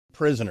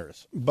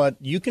prisoners, but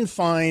you can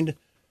find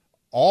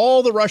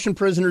all the Russian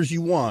prisoners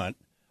you want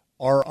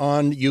are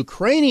on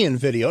Ukrainian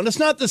video. And it's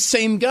not the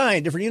same guy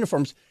in different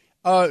uniforms.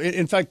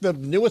 In fact, the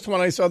newest one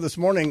I saw this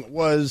morning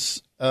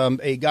was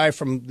a guy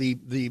from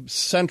the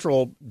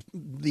central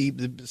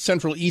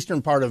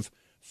eastern part of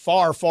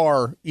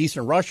far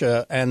eastern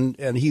Russia,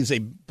 and he's a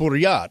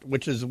Buryat,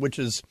 which is one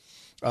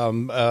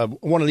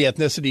of the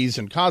ethnicities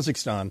in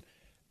Kazakhstan,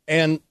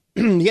 and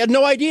he had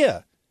no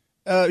idea.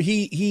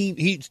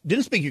 He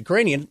didn't speak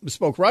Ukrainian,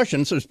 spoke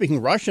Russian, so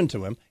speaking Russian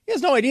to him, he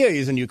has no idea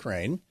he's in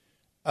Ukraine.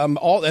 And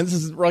this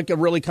is like a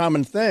really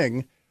common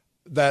thing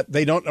that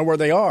they don't know where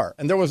they are.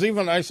 And there was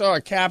even, I saw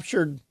a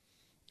captured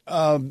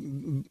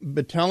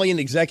battalion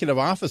executive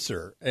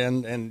officer,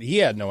 and he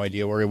had no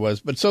idea where he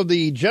was. But so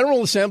the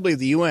General Assembly of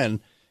the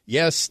UN,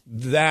 yes,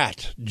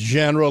 that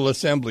General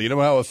Assembly, you know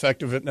how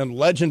effective and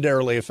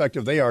legendarily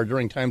effective they are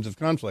during times of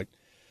conflict,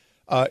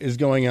 is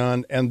going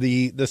on. And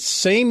the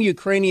same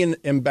Ukrainian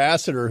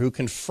ambassador who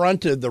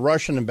confronted the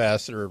Russian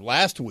ambassador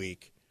last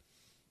week,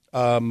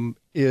 so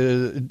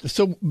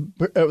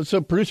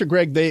producer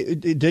Greg,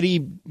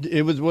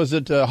 was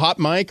it hot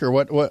mic or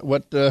what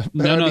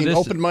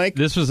open mic?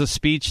 This was a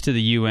speech to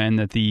the UN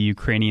that the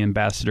Ukrainian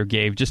ambassador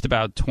gave just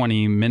about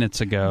 20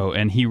 minutes ago,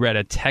 and he read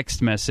a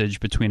text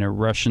message between a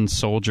Russian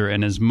soldier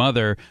and his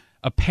mother,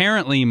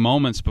 apparently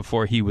moments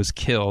before he was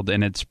killed,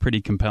 and it's pretty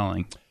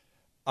compelling.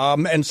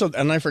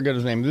 And I forget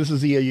his name. This is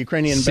the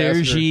Ukrainian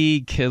ambassador. Sergei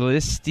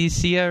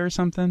Kilistisia or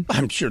something.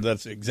 I'm sure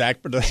that's the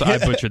exact. But so I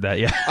butchered that.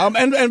 Yeah.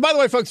 And by the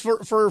way, folks,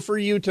 for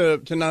you to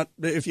not,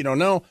 if you don't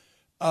know,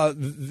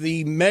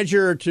 the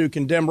measure to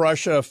condemn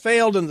Russia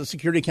failed in the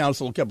Security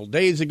Council a couple of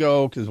days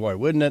ago, because why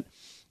wouldn't it?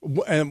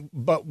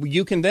 But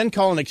you can then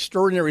call an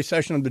extraordinary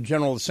session of the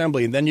General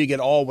Assembly, and then you get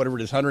all, whatever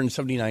it is,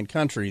 179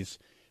 countries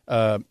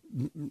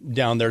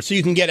down there, so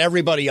you can get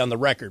everybody on the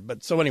record.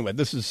 But so anyway,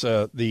 this is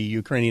the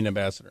Ukrainian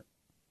ambassador.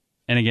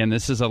 And again,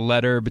 this is a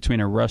letter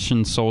between a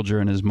Russian soldier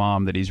and his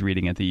mom that he's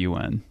reading at the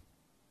UN.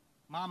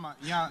 Mama,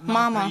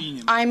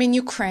 I'm in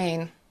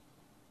Ukraine.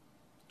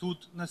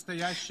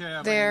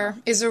 There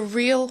is a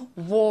real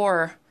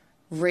war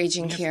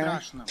raging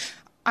here.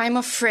 I'm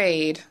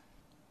afraid.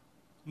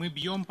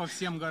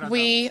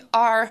 We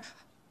are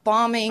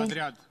bombing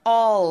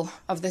all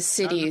of the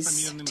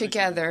cities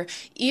together,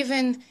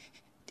 even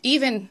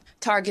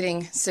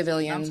targeting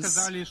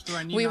civilians.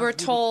 We were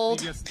told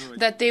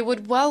that they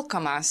would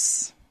welcome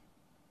us.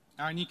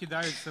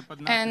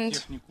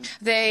 And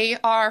they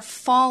are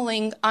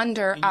falling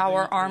under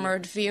our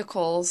armored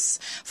vehicles,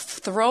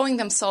 throwing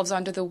themselves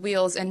under the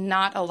wheels and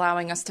not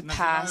allowing us to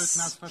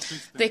pass.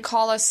 They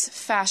call us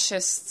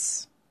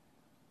fascists.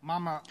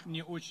 Mama,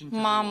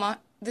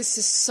 this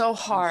is so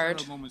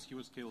hard.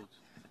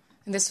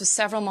 And this was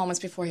several moments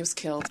before he was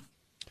killed.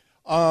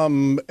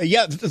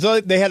 Yeah,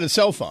 so they had a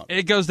cell phone.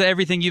 It goes to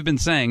everything you've been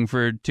saying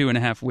for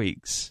 2.5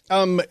 weeks.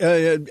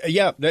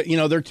 Yeah,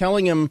 they're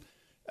telling him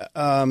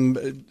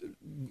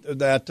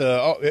that,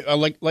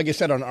 like I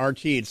said on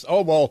RT, it's,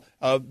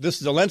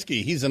 this is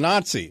Zelensky, he's a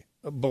Nazi.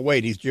 But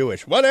wait, he's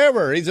Jewish.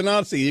 Whatever, he's a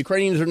Nazi. The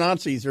Ukrainians are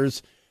Nazis.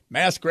 There's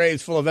mass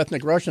graves full of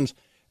ethnic Russians.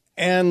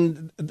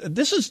 And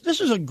this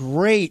is a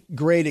great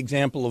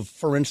example of,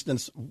 for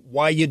instance,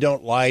 why you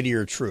don't lie to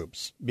your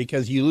troops.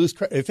 Because you lose,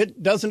 if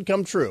it doesn't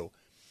come true,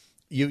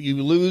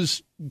 you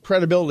lose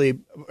credibility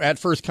at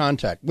first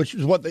contact, which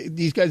is what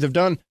these guys have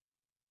done.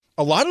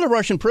 A lot of the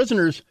Russian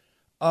prisoners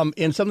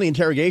in some of the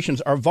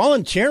interrogations are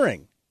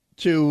volunteering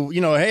to,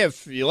 hey,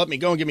 if you let me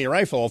go and give me a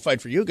rifle, I'll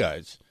fight for you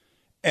guys.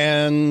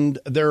 And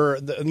they're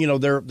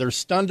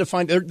stunned to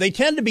find they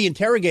tend to be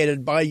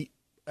interrogated by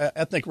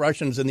ethnic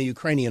Russians in the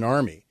Ukrainian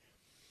army,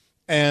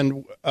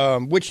 and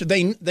which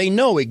they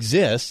know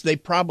exists. They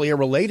probably are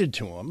related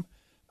to them,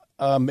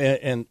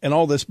 and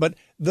all this. But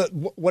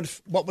what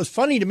was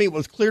funny to me, what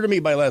was clear to me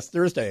by last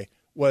Thursday,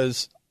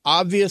 was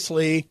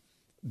obviously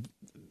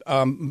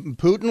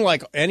Putin,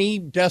 like any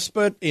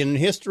despot in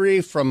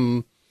history,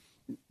 from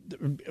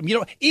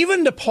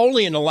even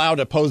Napoleon allowed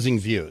opposing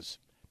views.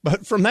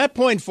 But from that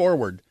point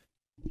forward,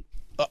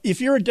 if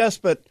you're a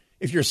despot,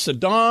 if you're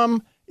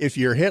Saddam, if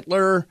you're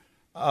Hitler,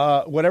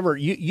 whatever,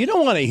 you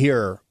don't want to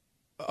hear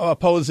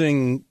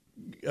opposing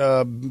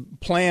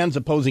plans,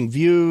 opposing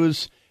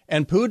views.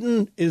 And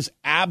Putin is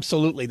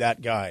absolutely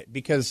that guy,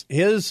 because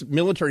his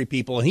military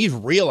people, and he's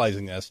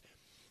realizing this,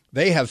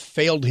 they have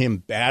failed him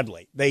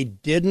badly.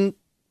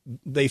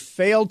 They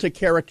failed to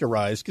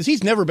characterize, because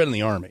he's never been in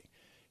the army.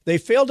 They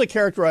failed to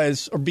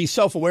characterize or be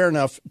self-aware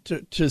enough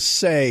to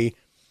say,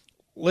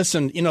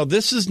 listen,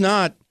 this is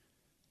not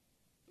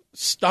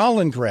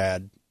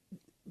Stalingrad,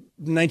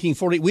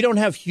 1940. We don't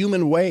have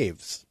human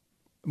waves.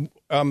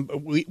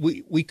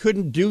 We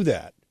couldn't do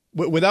that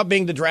without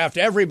being to draft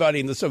everybody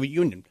in the Soviet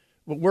Union.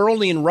 We're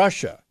only in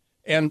Russia,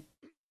 and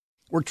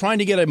we're trying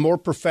to get a more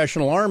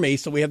professional army.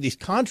 So we have these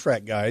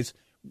contract guys.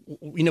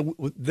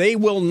 They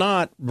will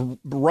not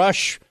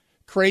rush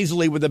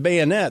crazily with a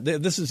bayonet.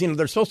 This is,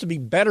 they're supposed to be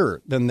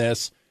better than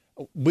this,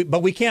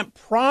 but we can't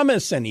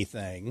promise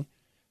anything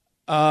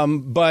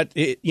But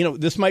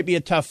this might be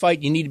a tough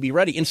fight. You need to be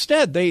ready.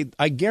 Instead,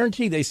 I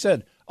guarantee they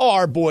said,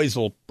 our boys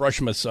will brush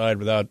them aside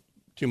without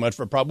too much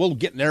of a problem. We'll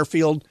get an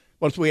airfield.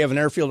 Once we have an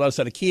airfield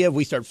outside of Kiev,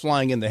 we start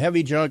flying in the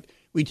heavy junk.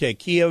 We take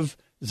Kiev.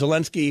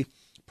 Zelensky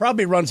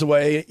probably runs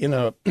away in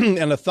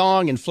a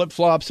thong and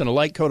flip-flops and a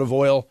light coat of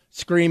oil,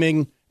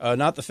 screaming,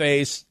 not the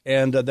face.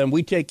 And then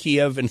we take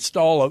Kiev,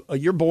 install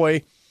your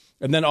boy,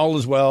 and then all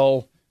is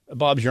well.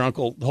 Bob's your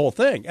uncle, the whole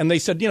thing. And they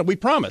said, we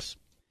promise.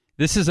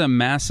 This is a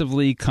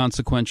massively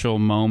consequential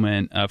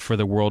moment for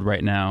the world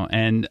right now,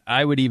 and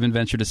I would even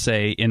venture to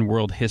say in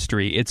world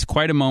history. It's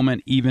quite a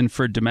moment even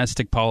for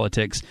domestic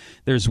politics.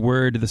 There's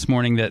word this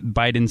morning that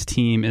Biden's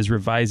team is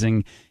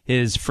revising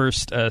his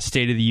first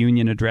State of the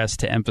Union address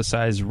to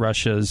emphasize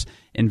Russia's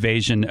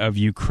invasion of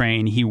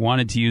Ukraine. He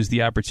wanted to use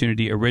the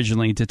opportunity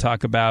originally to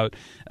talk about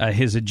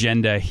his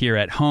agenda here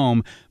at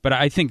home, but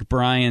I think,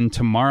 Brian,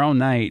 tomorrow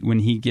night when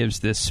he gives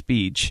this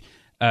speech,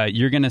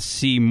 you're going to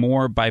see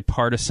more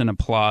bipartisan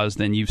applause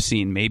than you've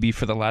seen maybe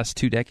for the last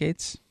 2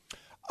 decades?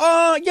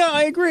 Yeah,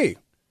 I agree.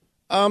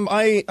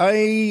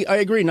 I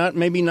agree. Not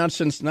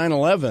since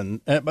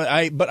 9/11, but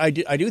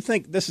I do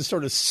think this is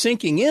sort of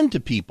sinking into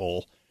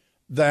people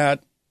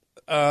that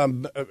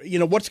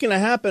what's going to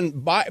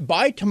happen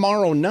by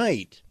tomorrow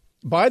night,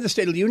 by the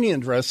State of the Union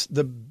address.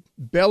 The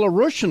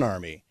Belarusian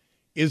army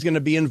is going to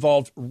be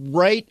involved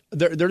right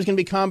there. There's going to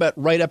be combat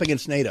right up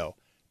against NATO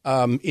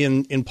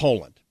in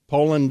Poland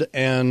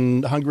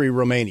and Hungary,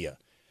 Romania.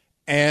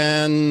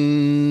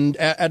 And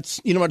at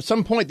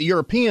some point, the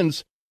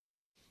Europeans,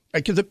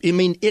 because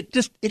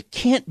it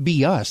can't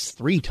be us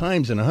 3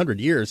 times in 100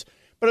 years.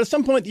 But at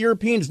some point, the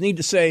Europeans need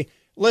to say,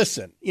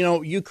 listen,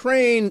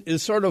 Ukraine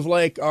is sort of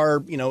like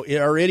our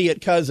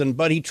idiot cousin,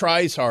 but he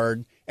tries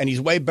hard and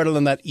he's way better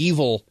than that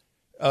evil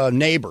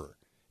neighbor.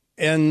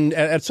 And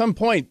at some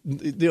point,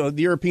 the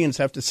Europeans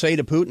have to say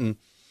to Putin,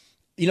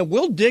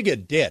 we'll dig a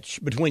ditch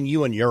between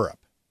you and Europe.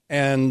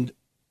 And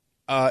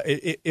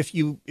if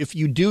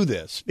you do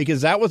this,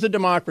 because that was a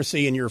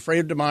democracy and you're afraid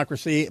of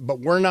democracy, but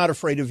we're not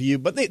afraid of you.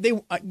 But they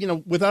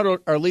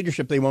without our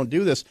leadership, they won't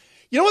do this.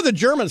 You know what the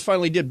Germans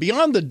finally did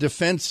beyond the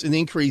defense and the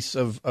increase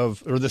or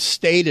the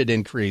stated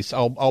increase?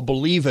 I'll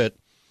believe it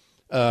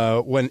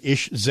when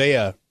Ich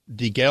sehe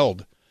die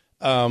Geld.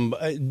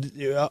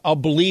 I'll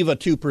believe a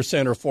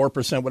 2% or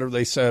 4%, whatever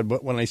they said,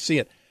 but when I see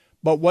it.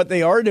 But what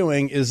they are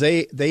doing is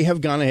they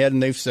have gone ahead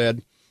and they've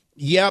said,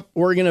 yep,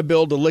 we're going to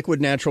build a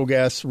liquid natural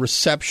gas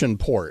reception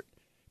port.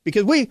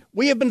 Because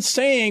we have been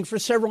saying for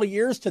several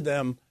years to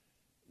them,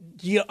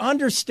 do you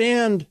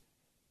understand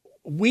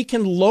we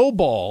can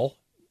lowball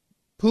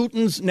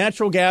Putin's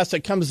natural gas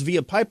that comes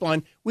via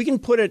pipeline? We can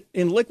put it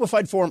in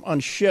liquefied form on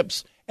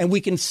ships, and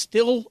we can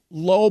still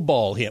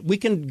lowball him. We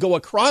can go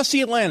across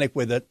the Atlantic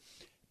with it,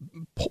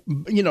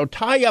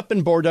 tie up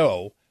in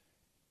Bordeaux,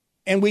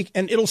 and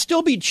it'll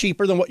still be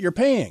cheaper than what you're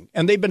paying.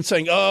 And they've been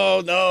saying,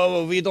 oh,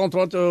 no, we don't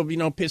want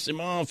to, piss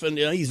him off. And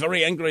he's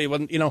very angry.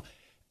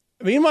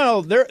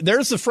 Meanwhile,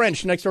 there's the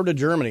French next door to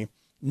Germany.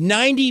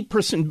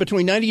 90%,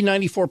 between 90 and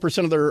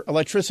 94% of their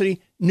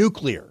electricity,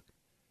 nuclear.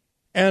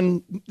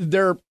 And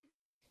they're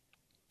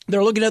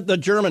looking at the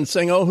Germans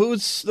saying, oh,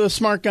 who's the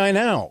smart guy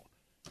now?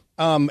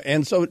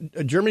 And so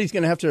Germany's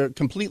going to have to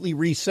completely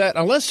reset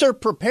unless they're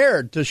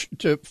prepared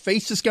to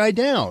face this guy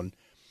down.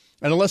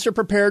 And unless they're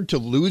prepared to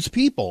lose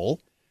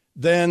people,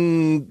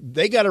 then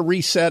they got to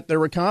reset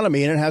their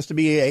economy. And it has to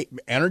be an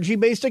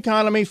energy-based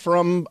economy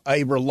from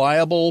a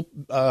reliable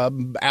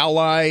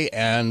ally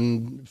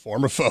and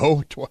former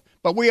foe.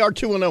 But we are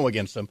 2-0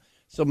 against them.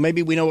 So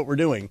maybe we know what we're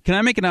doing. Can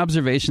I make an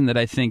observation that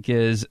I think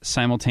is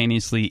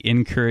simultaneously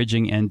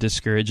encouraging and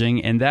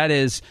discouraging? And that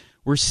is,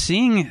 we're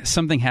seeing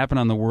something happen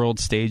on the world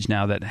stage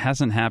now that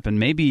hasn't happened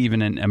maybe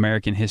even in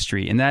American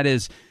history. And that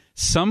is,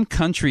 some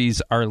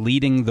countries are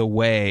leading the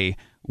way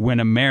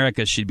when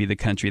America should be the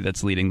country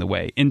that's leading the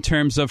way. In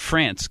terms of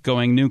France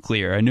going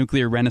nuclear, a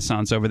nuclear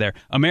renaissance over there,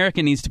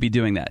 America needs to be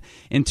doing that.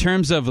 In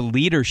terms of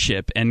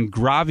leadership and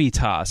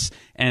gravitas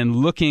and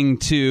looking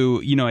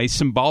to, a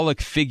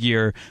symbolic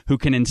figure who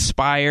can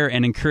inspire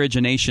and encourage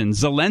a nation,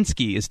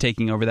 Zelensky is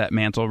taking over that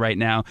mantle right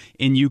now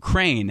in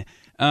Ukraine.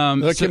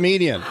 The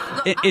comedian.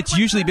 It's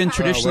usually been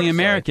traditionally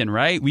American,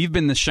 right? We've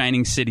been the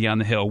shining city on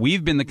the hill.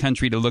 We've been the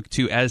country to look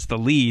to as the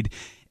lead.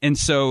 And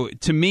so,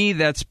 to me,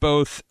 that's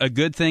both a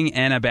good thing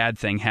and a bad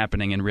thing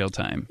happening in real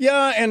time.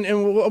 Yeah,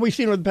 and what we've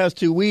seen over the past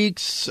 2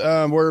 weeks,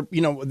 where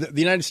the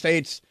United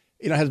States,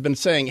 has been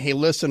saying, "Hey,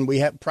 listen,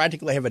 we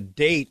practically have a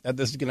date that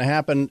this is going to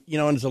happen."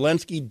 And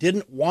Zelensky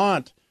didn't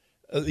want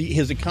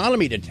his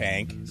economy to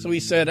tank, so he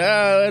said,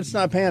 "Let's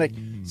not panic."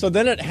 So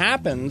then it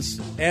happens,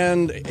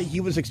 and he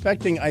was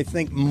expecting, I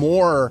think,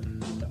 more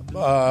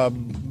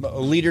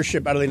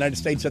leadership out of the United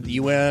States at the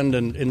UN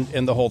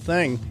and the whole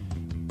thing.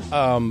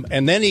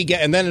 And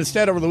then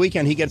instead over the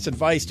weekend he gets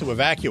advice to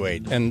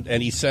evacuate, and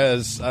he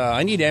says,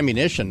 "I need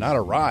ammunition, not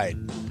a ride,"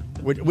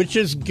 which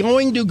is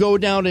going to go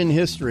down in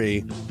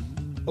history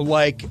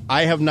like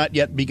I have not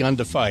yet begun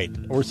to fight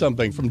or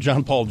something from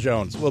John Paul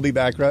Jones. We'll be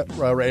back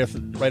right after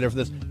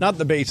this. Not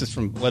the bassist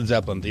from Led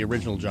Zeppelin, the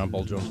original John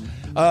Paul Jones.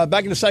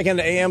 Back in a second,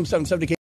 AM 770.